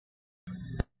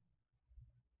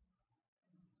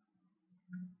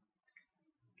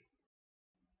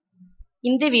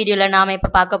இந்த வீடியோல நாம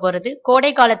இப்ப பார்க்க போறது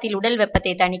கோடை காலத்தில் உடல்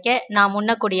வெப்பத்தை தணிக்க நாம்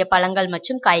உண்ணக்கூடிய பழங்கள்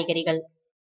மற்றும் காய்கறிகள்.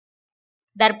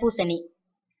 தர்பூசணி.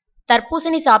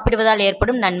 தர்பூசணி சாப்பிடுவதால்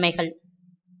ஏற்படும் நன்மைகள்.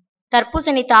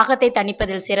 தர்பூசணி தாகத்தை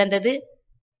தணிப்பதில் சிறந்தது.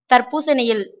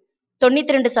 தர்பூசணியில்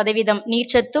 92%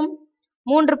 நீர்ச்சத்தும்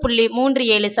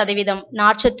 3.37%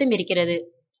 நார்ச்சத்தும் இருக்கிறது.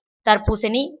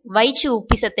 தர்பூசணி வயிற்று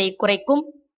உப்பிசத்தை குறைக்கும்,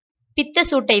 பித்த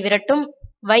சூட்டை விரட்டும்,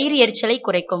 வயிறு எரிச்சலை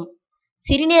குறைக்கும்.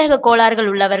 சிறுநீரக கோளாறுகள்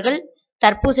உள்ளவர்கள்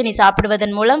தர்பூசணி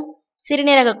சாப்பிடுவதன் மூலம்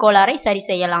சிறுநீரக கோளாறை சரி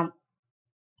செய்யலாம்.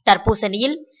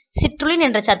 தர்பூசணியில் சிட்ருலின்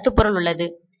என்ற சத்து பொருள் உள்ளது.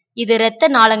 இது இரத்த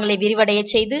நாளங்களை விரிவடைய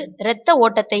செய்து இரத்த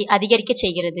ஓட்டத்தை அதிகரிக்க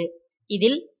செய்கிறது.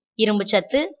 இதில் இரும்பு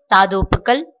சத்து, தாது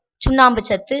உப்புக்கள், சுண்ணாம்பு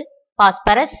சத்து,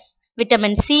 பாஸ்பரஸ்,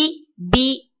 விட்டமின் சி, பி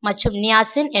மற்றும்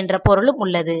நியாசின் என்ற பொருளும்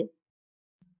உள்ளது.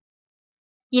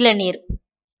 இளநீர்.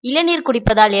 இளநீர்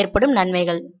குடிப்பதால் ஏற்படும்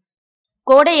நன்மைகள்.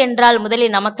 கோடை என்றால்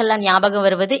முதலில் நமக்கெல்லாம் ஞாபகம்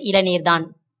வருவது இளநீர்தான்.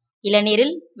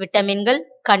 இளநீரில் விட்டமின்கள்,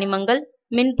 கனிமங்கள்,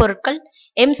 மின்பொருட்கள்,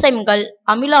 என்சைம்கள்,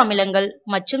 அமினோ அமிலங்கள்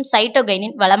மற்றும்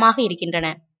சைட்டோகைனின் வளமாக இருக்கின்றன.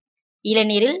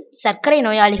 இளநீரில் சர்க்கரை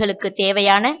நோயாளிகளுக்கு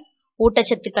தேவையான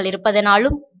ஊட்டச்சத்துக்கள்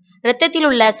இருப்பதனாலும் இரத்தத்தில்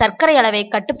உள்ள சர்க்கரை அளவை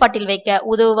கட்டுப்பாட்டில் வைக்க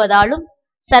உதவுவதாலும்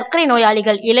சர்க்கரை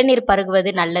நோயாளிகள் இளநீர்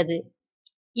பருகுவது நல்லது.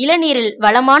 இளநீரில்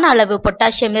வளமான அளவு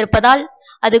பொட்டாசியம் இருப்பதால்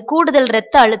அது கூடுதல்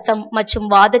இரத்த அழுத்தம் மற்றும்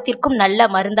வாதத்திற்கும் நல்ல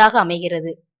மருந்தாக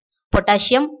அமைகிறது.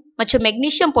 பொட்டாசியம் மற்றும்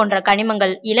மெக்னீசியம் போன்ற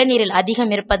கனிமங்கள் இளநீரில்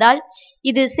அதிகம் இருப்பதால்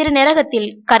இது சிறுநீரகத்தில்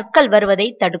கற்கள் வருவதை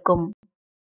தடுக்கும்.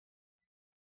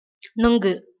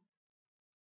 நுங்கு.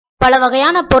 பல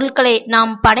வகையான பொருட்களை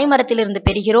நாம் பனைமரத்திலிருந்து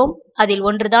பெறுகிறோம். அதில்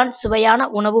ஒன்றுதான் சுவையான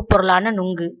உணவுப் பொருளான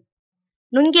நுங்கு.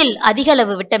 நுங்கில் அதிக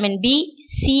அளவு விட்டமின் பி,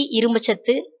 சி,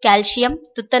 இரும்புச்சத்து, கால்சியம்,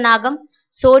 துத்தநாகம்,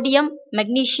 சோடியம்,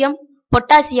 மெக்னீசியம்,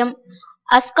 பொட்டாசியம்,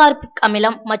 அஸ்கார்பிக்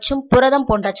அமிலம் மற்றும் புரதம்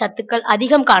போன்ற சத்துக்கள்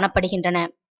அதிகம் காணப்படுகின்றன.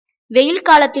 வெயில்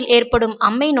காலத்தில் ஏற்படும்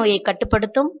அம்மை நோயை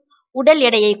கட்டுப்படுத்தும், உடல்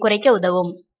எடையை குறைக்க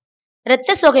உதவும்.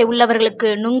 இரத்த சோகை உள்ளவர்களுக்கு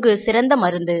நுங்கு சிறந்த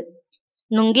மருந்து.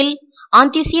 நுங்கில்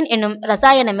ஆந்தியூசின் என்னும்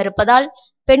ரசாயனம் இருப்பதால்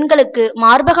பெண்களுக்கு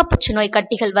மார்பக புற்றுநோய்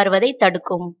கட்டிகள் வருவதை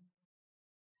தடுக்கும்.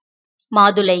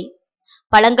 மாதுளை.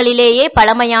 பழங்களிலேயே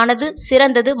பழமையானது,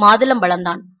 சிறந்தது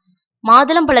மாதுளம்பழம்தான்.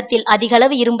 மாதுளம்பழத்தில் அதிக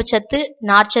அளவு இரும்பு சத்து,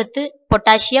 நார்ச்சத்து,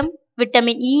 potassium,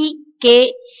 vitamin E, K,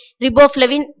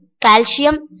 riboflavin,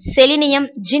 calcium, selenium,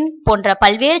 zinc போன்ற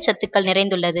பல்வேறு சத்துக்கள்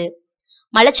நிறைந்துள்ளது.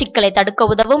 மலச்சிக்கலை தடுக்க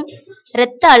உதவும்,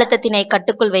 இரத்த அழுத்தத்தினை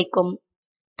கட்டுக்குள் வைக்கும்.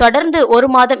 தொடர்ந்து 1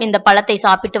 மாதம் இந்த பழத்தை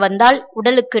சாப்பிட்டு வந்தால்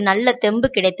உடலுக்கு நல்ல தெம்பு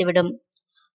கிடைத்துவிடும்.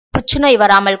 புற்றுநோய்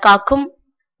வராமல் காக்கும்.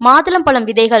 மாதுளம்பழம்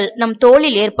விதைகள் நம்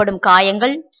தோலில் ஏற்படும்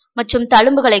காயங்கள் மற்றும்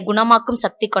தழும்புகளை குணமாக்கும்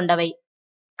சக்தி கொண்டவை.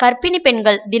 கர்ப்பிணி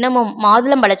பெண்கள் தினமும்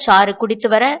மாதுளம்பழச்சாறு குடித்து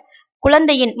வர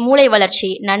குழந்தையின் மூளை வளர்ச்சி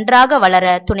நன்றாக வளர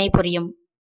துணை புரியும்.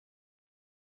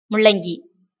 முள்ளங்கி.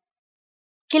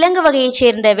 கிழங்கு வகையைச்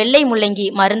சேர்ந்த வெள்ளை முள்ளங்கி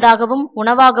மருந்தாகவும்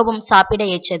உணவாகவும் சாப்பிட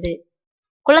ஏற்றது.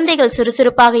 குழந்தைகள்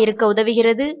சுறுசுறுப்பாக இருக்க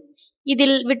உதவுகிறது.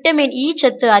 இதில் விட்டமின் இ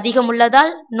சத்து அதிகம்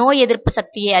உள்ளதால் நோய் எதிர்ப்பு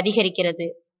சக்தியை அதிகரிக்கிறது.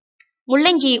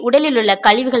 முள்ளங்கி உடலில் உள்ள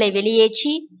கழிவுகளை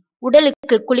வெளியேற்றி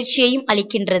உடலுக்கு குளிர்ச்சியையும்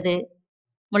அளிக்கின்றது.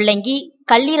 முள்ளங்கி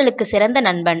கல்லீரலுக்கு சிறந்த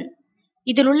நண்பன்.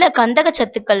 இதில் உள்ள கந்தக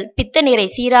சத்துக்கள் பித்த நீரை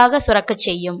சீராக சுரக்கச்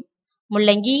செய்யும்.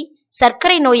 முள்ளங்கி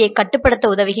சர்க்கரை நோயை கட்டுப்படுத்த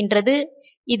உதவுகின்றது.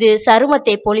 இது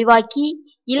சருமத்தை பொலிவாக்கி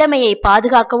இளமையை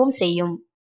பாதுகாக்கவும் செய்யும்.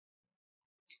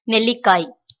 நெல்லிக்காய்.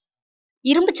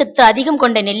 இரும்பு சத்து அதிகம்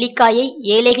கொண்ட நெல்லிக்காயை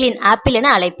ஏழைகளின் ஆப்பிள் என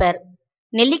அழைப்பர்.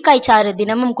 நெல்லிக்காய் சாறு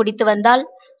தினமும் குடித்து வந்தால்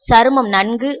சருமம்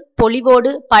நன்கு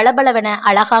பொலிவோடு பளபளவென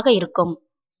அழகாக இருக்கும்.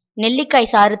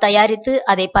 நெல்லிக்காய் சாறு தயாரித்து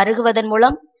அதை பருகுவதன்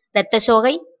மூலம் இரத்த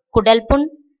சோகை, குடல் புண்,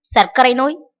 சர்க்கரை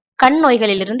நோய், கண்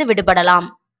நோய்களிலிருந்து விடுபடலாம்.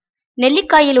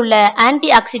 நெல்லிக்காயில் உள்ள ஆன்டி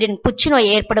ஆக்சிடென்ட் புற்றுநோய்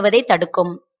ஏற்படுவதை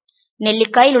தடுக்கும்.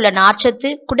 நெல்லிக்காயில் உள்ள நார்ச்சத்து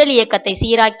குடல் இயக்கத்தை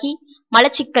சீராக்கி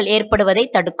மலச்சிக்கல் ஏற்படுவதை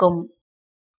தடுக்கும்.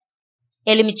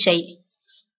 எலுமிச்சை.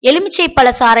 எலுமிச்சை பழ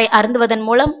சாறை அருந்துவதன்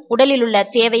மூலம் உடலில் உள்ள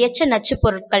தேவையற்ற நச்சுப்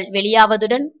பொருட்கள்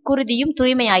வெளியாவதுடன் குருதியும்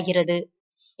தூய்மையாகிறது.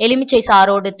 எலுமிச்சை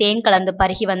சாரோடு தேன் கலந்து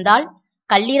பருகி வந்தால்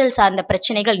கல்லீரல் சார்ந்த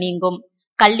பிரச்சனைகள் நீங்கும்.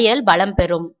 கல்லீரல் பலம்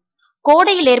பெறும்.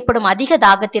 கோடையில் ஏற்படும் அதிக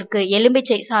தாகத்திற்கு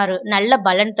எலுமிச்சை சாறு நல்ல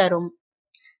பலன் தரும்.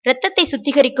 இரத்தத்தை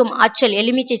சுத்திகரிக்கும் ஆற்றல்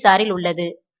எலுமிச்சை சாறில் உள்ளது.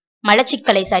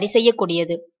 மலச்சிக்கலை சரி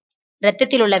செய்யக்கூடியது.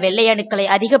 இரத்தத்தில் உள்ள வெள்ளை அணுக்களை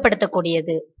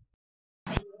அதிகப்படுத்தக்கூடியது.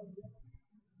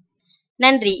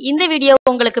 நன்றி. இந்த வீடியோ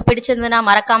உங்களுக்கு பிடிச்சிருந்ததுன்னா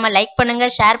மறக்காம லைக் பண்ணுங்க,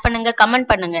 ஷேர் பண்ணுங்க, கமெண்ட்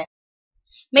பண்ணுங்க.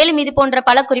 மேலும் இது போன்ற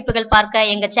பல குறிப்புகள்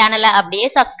பார்க்க எங்க சேனலை அப்படியே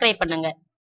சப்ஸ்கிரைப் பண்ணுங்க.